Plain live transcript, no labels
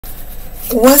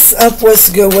What's up? What's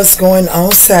good? What's going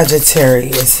on,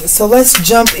 Sagittarius? So let's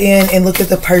jump in and look at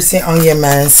the person on your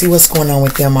mind. See what's going on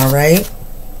with them, all right?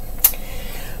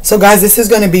 So guys, this is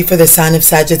going to be for the sign of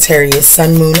Sagittarius,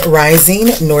 Sun, Moon,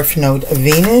 Rising, North Node,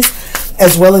 Venus,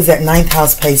 as well as that 9th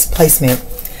house placement.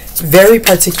 Very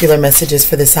particular messages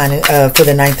for the sign for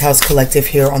the 9th house collective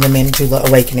here on the Manjula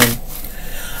Awakening.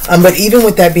 But even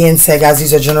with that being said, guys,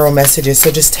 these are general messages,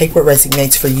 so just take what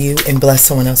resonates for you and bless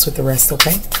someone else with the rest,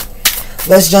 okay?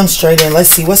 Let's jump straight in. Let's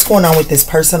see what's going on with this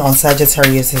person on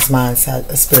Sagittarius' mind,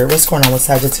 spirit. What's going on with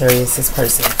Sagittarius'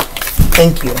 person?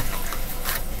 Thank you.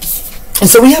 And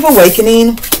so we have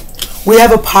awakening, we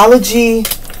have apology,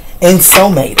 and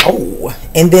soulmate. Oh,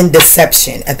 and then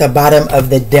deception at the bottom of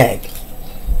the deck.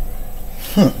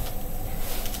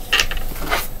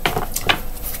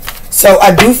 So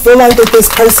I do feel like that this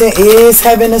person is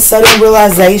having a sudden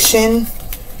realization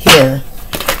here.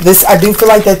 I do feel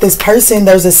like that this person,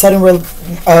 there's a sudden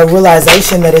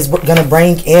realization that is going to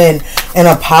bring in an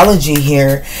apology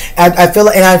here. I feel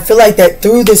like that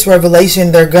through this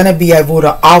revelation, they're going to be able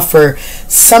to offer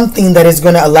something that is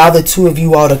going to allow the two of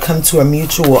you all to come to a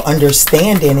mutual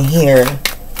understanding here.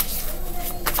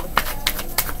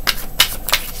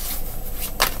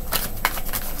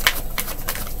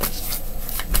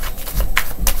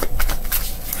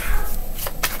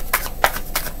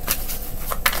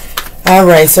 All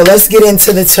right, so let's get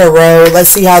into the tarot.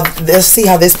 Let's see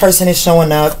how this person is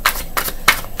showing up.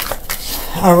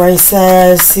 All right, so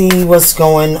let's see what's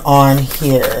going on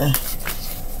here.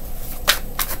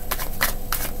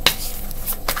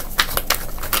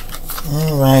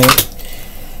 All right.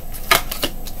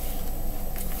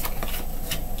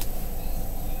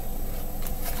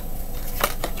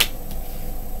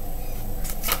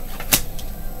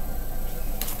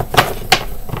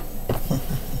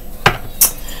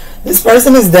 This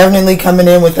person is definitely coming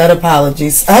in with that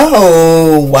apologies.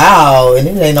 Oh, wow. And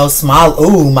it ain't no small.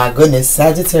 Oh, my goodness.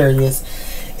 Sagittarius.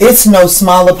 It's no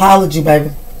small apology,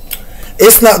 baby.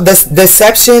 It's not the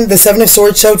deception. The 7 of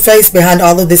Swords showed face behind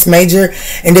all of this major.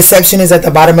 And deception is at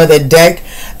the bottom of the deck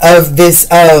of this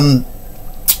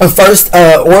first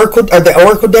oracle, or the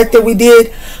oracle deck that we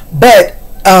did. But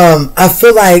I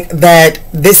feel like that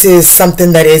this is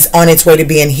something that is on its way to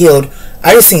being healed.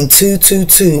 I just seen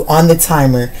 222 on the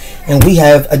timer, and we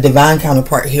have a divine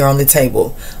counterpart here on the table.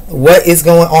 What is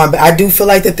going on? But I do feel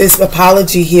like that this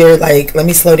apology here, like, let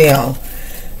me slow down.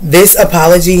 This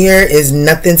apology here is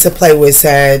nothing to play with,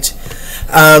 Sag.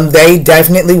 They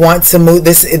definitely want to move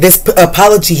this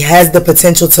apology has the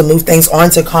potential to move things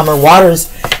on to calmer waters.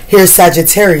 Here's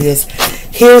Sagittarius.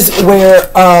 Here's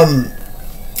where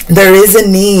there is a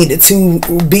need to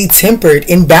be tempered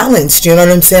and balanced. You know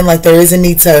what I'm saying? Like, there is a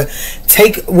need to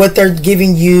take what they're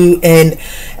giving you and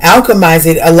alchemize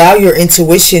it. Allow your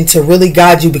intuition to really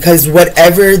guide you, because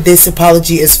whatever this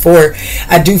apology is for,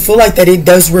 I do feel like that it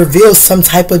does reveal some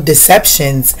type of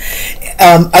deceptions,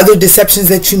 other deceptions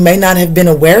that you may not have been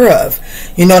aware of.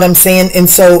 You know what I'm saying? And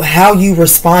so how you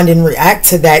respond and react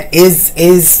to that is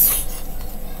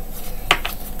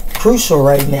crucial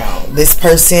right now. This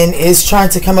person is trying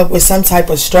to come up with some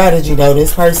type of strategy, though.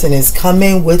 This person is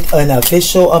coming with an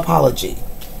official apology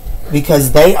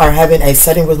because they are having a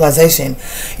sudden realization.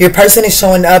 Your person is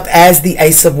showing up as the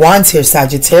Ace of Wands here,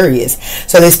 Sagittarius.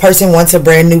 So this person wants they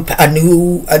want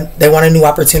a new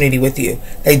opportunity with you.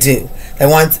 They do. They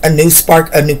want a new spark,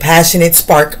 a new passionate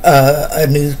spark, a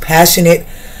new passionate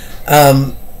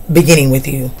beginning with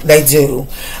you. They do.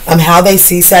 How they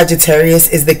see Sagittarius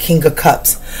is the King of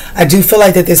Cups. I do feel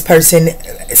like that this person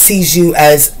sees you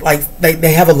as, like,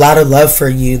 they have a lot of love for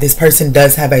you. This person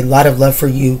does have a lot of love for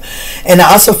you. And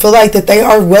I also feel like that they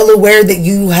are well aware that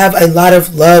you have a lot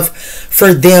of love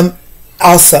for them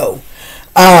also.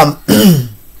 I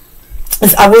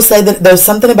will say that there's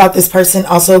something about this person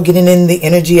also getting in the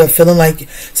energy of feeling like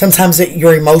sometimes that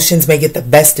your emotions may get the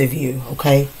best of you,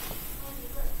 okay?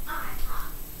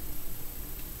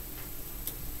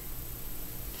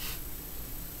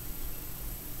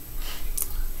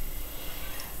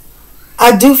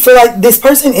 I do feel like this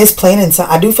person is planning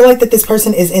something. I do feel like that this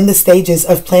person is in the stages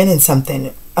of planning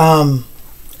something.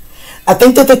 I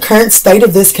think that the current state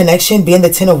of this connection being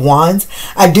the 10 of Wands,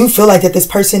 I do feel like that this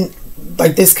person,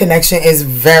 like, this connection is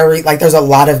very, like, there's a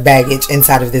lot of baggage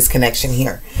inside of this connection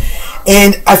here.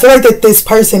 And I feel like that this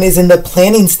person is in the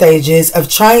planning stages of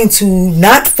trying to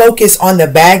not focus on the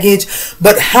baggage,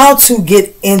 but how to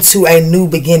get into a new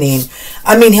beginning.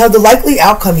 I mean, hell, the likely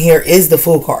outcome here is the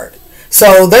Fool card.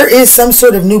 So there is some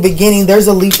sort of new beginning. There's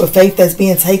a leap of faith that's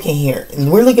being taken here. And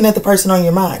we're looking at the person on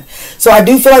your mind. So I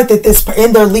do feel like that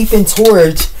and they're leaping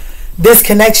towards this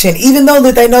connection, even though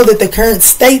that they know that the current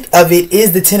state of it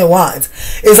is the 10 of Wands.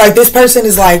 It's like this person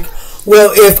is like,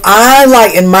 well, if I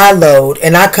lighten my load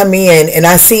and I come in and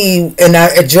I see and I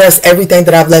address everything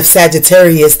that I've left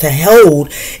Sagittarius to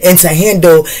hold and to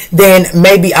handle, then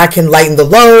maybe I can lighten the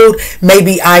load.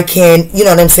 Maybe I can, you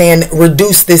know what I'm saying,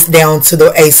 reduce this down to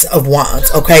the Ace of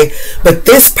Wands, okay? But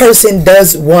this person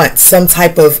does want some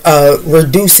type of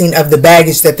reducing of the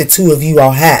baggage that the two of you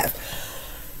all have.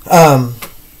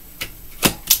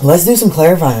 Let's do some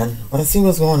clarifying. Let's see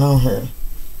what's going on here.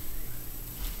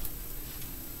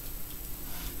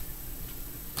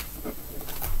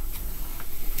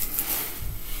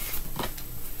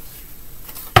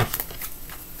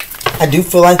 I do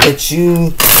feel like that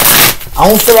I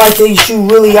don't feel like that you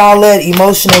really all that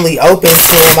emotionally open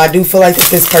to him. I do feel like that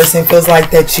this person feels like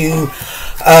that you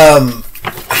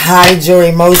hide your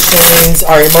emotions,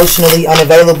 are emotionally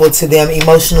unavailable to them,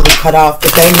 emotionally cut off,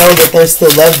 but they know that there's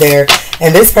still love there.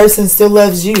 And this person still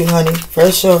loves you, honey,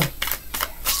 for sure.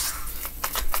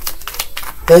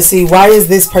 Let's see, why is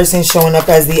this person showing up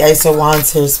as the Ace of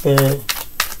Wands here, Spirit?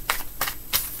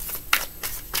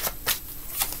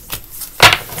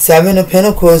 Seven of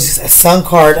Pentacles, Sun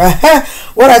card.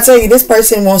 What I tell you, this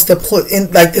person wants to put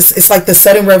in like this. It's like the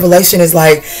sudden revelation is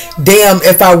like, damn,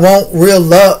 if I want real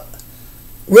love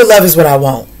is what I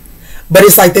want. But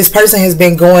it's like this person has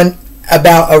been going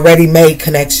about a ready-made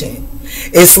connection.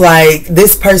 It's like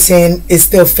this person is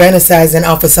still fantasizing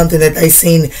off of something that they've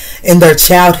seen in their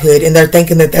childhood, and they're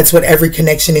thinking that that's what every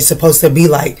connection is supposed to be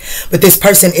like. But this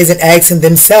person isn't asking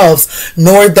themselves,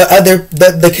 nor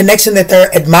the connection that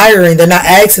they're admiring. They're not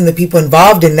asking the people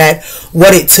involved in that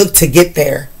what it took to get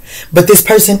there. But this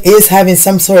person is having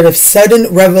some sort of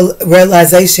sudden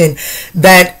realization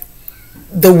that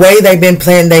the way they've been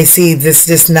planting their seeds is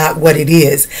just not what it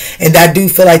is. And I do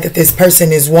feel like that this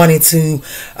person is wanting to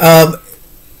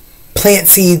plant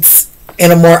seeds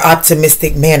in a more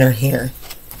optimistic manner here.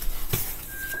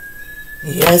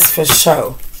 Yes, for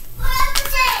sure.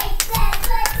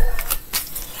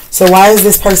 So why does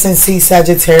this person see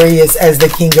Sagittarius as the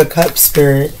King of Cups,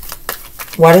 Spirit?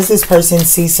 Why does this person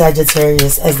see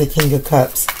Sagittarius as the King of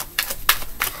Cups?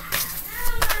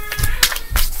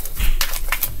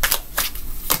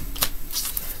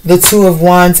 The Two of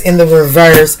Wands in the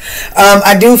reverse.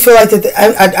 I do feel like that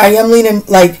I am leaning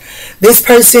like this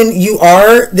person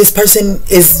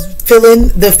is feeling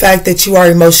the fact that you are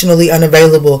emotionally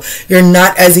unavailable. You're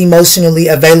not as emotionally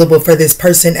available for this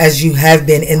person as you have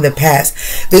been in the past.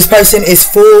 This person is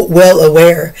well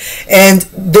aware. And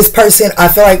this person, I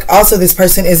feel like also this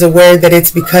person is aware that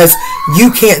it's because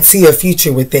you can't see a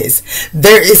future with this.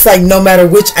 It's like no matter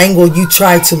which angle you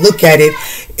try to look at it,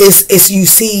 it's you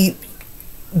see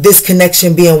this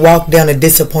connection being walked down a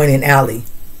disappointing alley.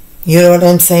 You know what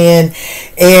I'm saying?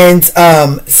 And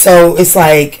so it's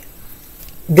like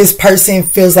this person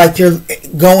feels like you're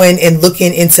going and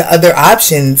looking into other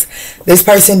options. This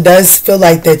person does feel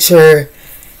like that you're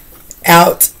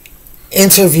out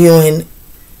interviewing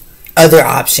other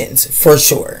options for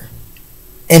sure,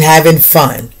 and having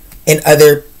fun in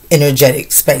other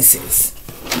energetic spaces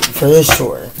for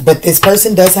sure. But this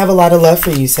person does have a lot of love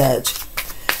for you, Sag.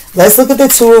 Let's look at the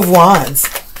Two of Wands.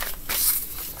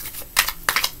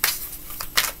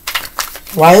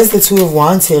 Why is the Two of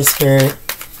Wands here, Spirit?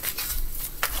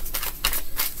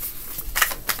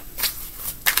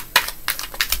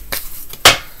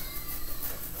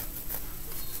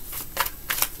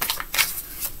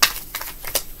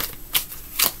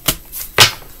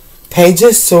 Page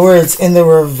of Swords in the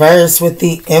reverse with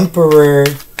the Emperor.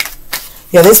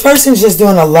 Yeah, this person's just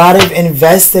doing a lot of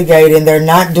investigating. They're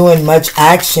not doing much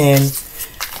action.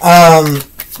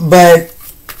 But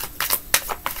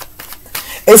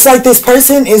it's like this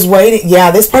person is waiting.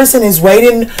 Yeah, this person is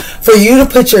waiting for you to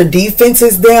put your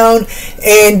defenses down.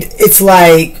 And it's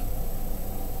like,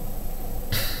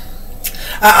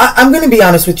 I'm going to be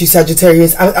honest with you,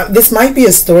 Sagittarius. This might be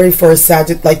a story for a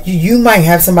Sagittarius. Like you might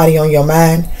have somebody on your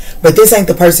mind, but this ain't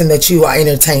the person that you are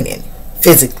entertaining.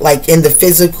 Like in the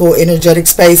physical energetic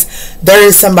space, there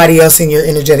is somebody else in your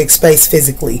energetic space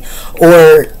physically,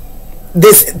 or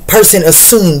this person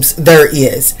assumes there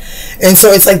is. And so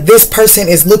it's like this person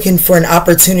is looking for an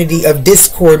opportunity of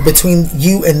discord between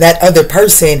you and that other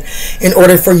person in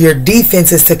order for your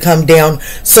defenses to come down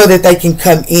so that they can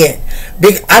come in.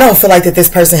 I don't feel like that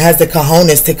this person has the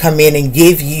cojones to come in and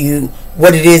give you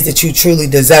what it is that you truly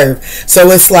deserve. So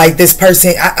it's like this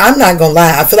person, I'm not gonna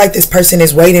lie, I feel like this person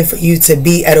is waiting for you to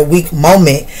be at a weak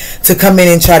moment to come in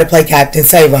and try to play Captain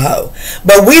Save-A-Ho.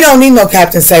 But we don't need no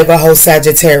Captain Save-A-Ho,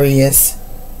 Sagittarius.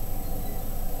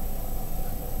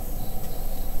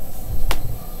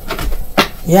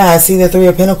 Yeah, I see the Three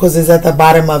of Pentacles is at the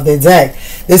bottom of the deck.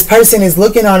 This person is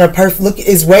looking on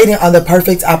is waiting on the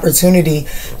perfect opportunity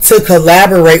to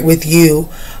collaborate with you.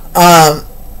 But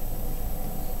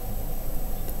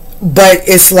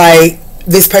it's like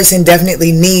this person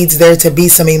definitely needs there to be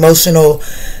some emotional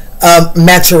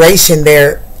maturation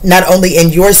there. Not only in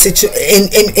your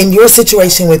in your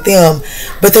situation with them,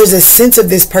 but there's a sense of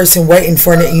this person waiting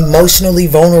for an emotionally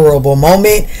vulnerable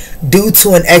moment due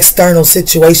to an external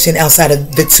situation outside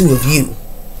of the two of you.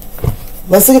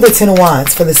 Let's look at the Ten of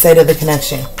Wands for the state of the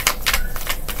connection.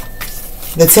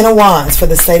 The Ten of Wands for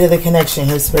the state of the connection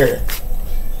here, Spirit.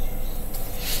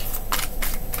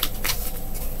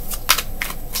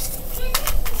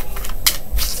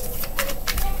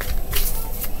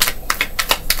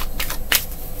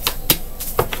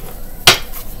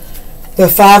 The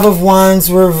Five of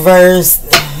Wands reversed,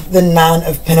 the Nine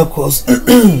of Pentacles.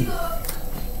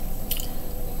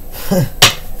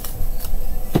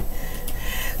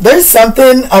 There's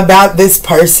something about this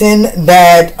person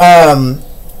that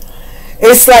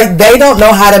it's like they don't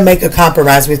know how to make a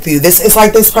compromise with you. It's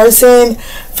like this person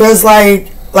feels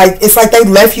like it's like they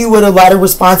left you with a lot of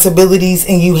responsibilities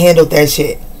and you handled that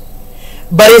shit.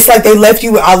 But it's like they left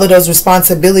you with all of those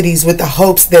responsibilities with the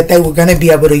hopes that they were going to be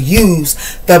able to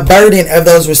use the burden of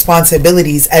those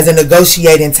responsibilities as a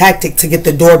negotiating tactic to get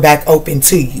the door back open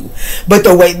to you. But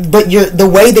the way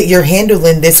that you're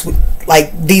handling this,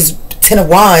 like these Ten of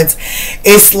Wands,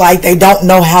 it's like they don't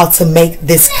know how to make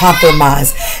this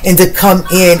compromise and to come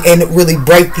in and really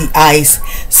break the ice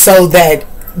so that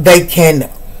they can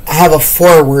have a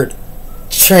forward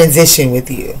transition with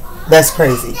you. That's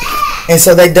crazy. And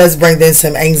so that does bring them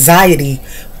some anxiety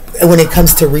when it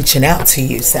comes to reaching out to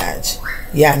you, Sag.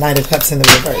 Yeah, Knight of Cups in the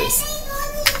reverse.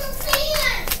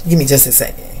 Give me just a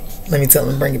second. Let me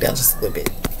bring it down just a little bit.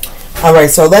 All right,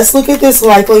 so let's look at this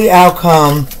likely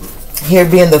outcome here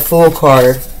being the Fool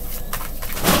card.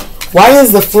 Why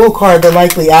is the Fool card the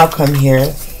likely outcome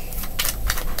here?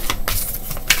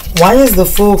 Why is the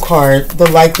Fool card the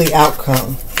likely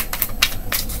outcome?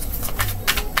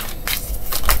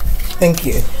 Thank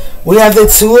you. We have the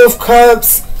Two of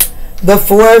Cups, the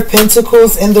Four of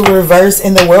Pentacles in the reverse,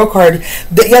 and the World card.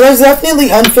 Yeah, there's definitely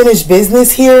unfinished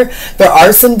business here. There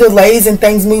are some delays and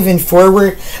things moving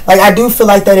forward. Like, I do feel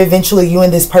like that eventually you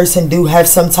and this person do have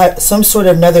some sort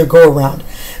of another go around.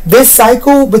 This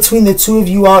cycle between the two of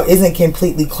you all isn't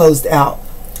completely closed out.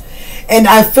 And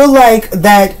I feel like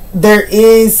that there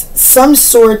is some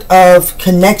sort of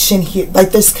connection here.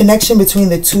 Like, there's connection between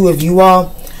the two of you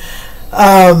all.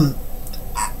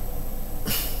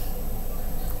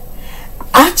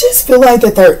 I just feel like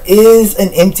that there is an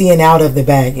emptying out of the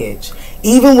baggage.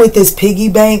 Even with this piggy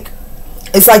bank,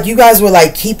 it's like you guys were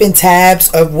like keeping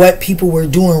tabs of what people were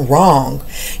doing wrong.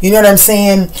 You know what I'm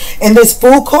saying? And this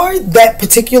Fool card, that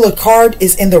particular card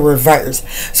is in the reverse.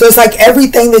 So it's like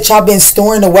everything that y'all been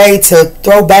storing away to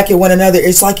throw back at one another,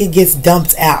 it's like it gets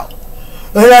dumped out.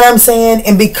 You know what I'm saying?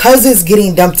 And because it's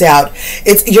getting dumped out,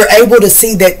 you're able to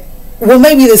see that, well,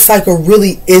 maybe this cycle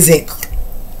really isn't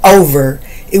over.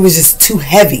 It was just too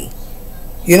heavy.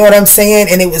 You know what I'm saying?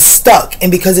 And it was stuck. And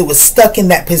because it was stuck in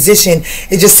that position,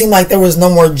 it just seemed like there was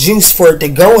no more juice for it to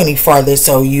go any farther.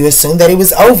 So you assume that it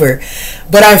was over.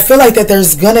 But I feel like that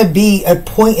there's going to be a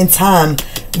point in time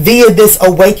via this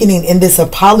awakening and this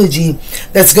apology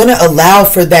that's going to allow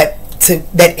for that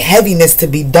heaviness to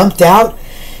be dumped out.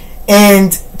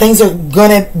 And things are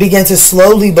going to begin to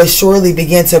slowly but surely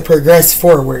begin to progress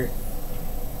forward.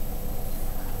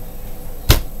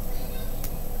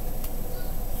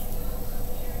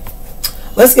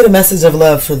 Let's get a message of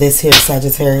love for this here,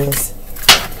 Sagittarius.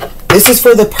 This is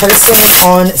for the person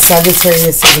on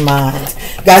Sagittarius' mind.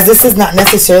 Guys, this does not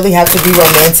necessarily have to be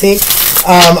romantic,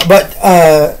 but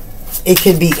it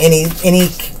could be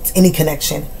any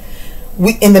connection.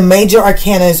 In the major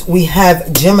arcanas, we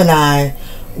have Gemini.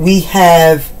 We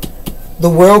have the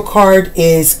World card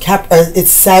is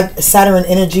it's Saturn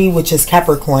energy, which is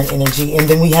Capricorn energy, and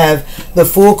then we have the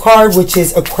Fool card, which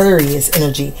is Aquarius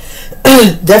energy.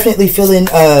 Definitely feeling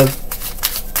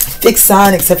fixed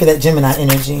sign, except for that Gemini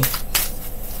energy.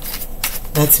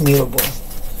 That's mutable.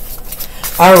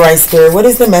 All right, Spirit, what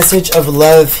is the message of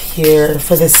love here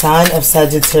for the sign of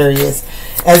Sagittarius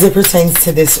as it pertains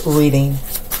to this reading?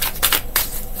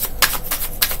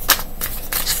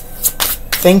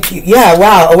 Thank you. Yeah,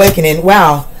 wow, awakening.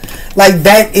 Wow. Like,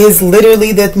 that is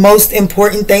literally the most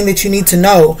important thing that you need to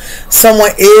know. Someone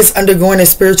is undergoing a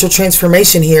spiritual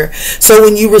transformation here. So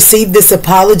when you receive this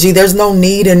apology, there's no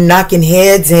need in knocking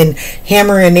heads and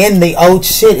hammering in the old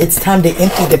shit. It's time to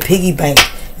empty the piggy bank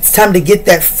It's time to get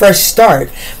that fresh start.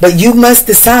 But you must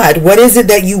decide, what is it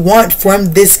that you want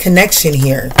from this connection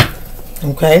here?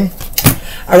 Okay.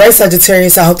 All right,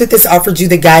 Sagittarius, I hope that this offered you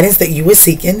the guidance that you were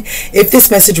seeking. If this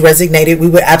message resonated, we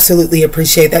would absolutely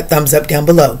appreciate that thumbs up down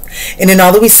below. And in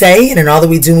all that we say and in all that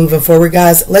we do moving forward,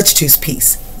 guys, let's choose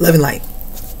peace, love, and light.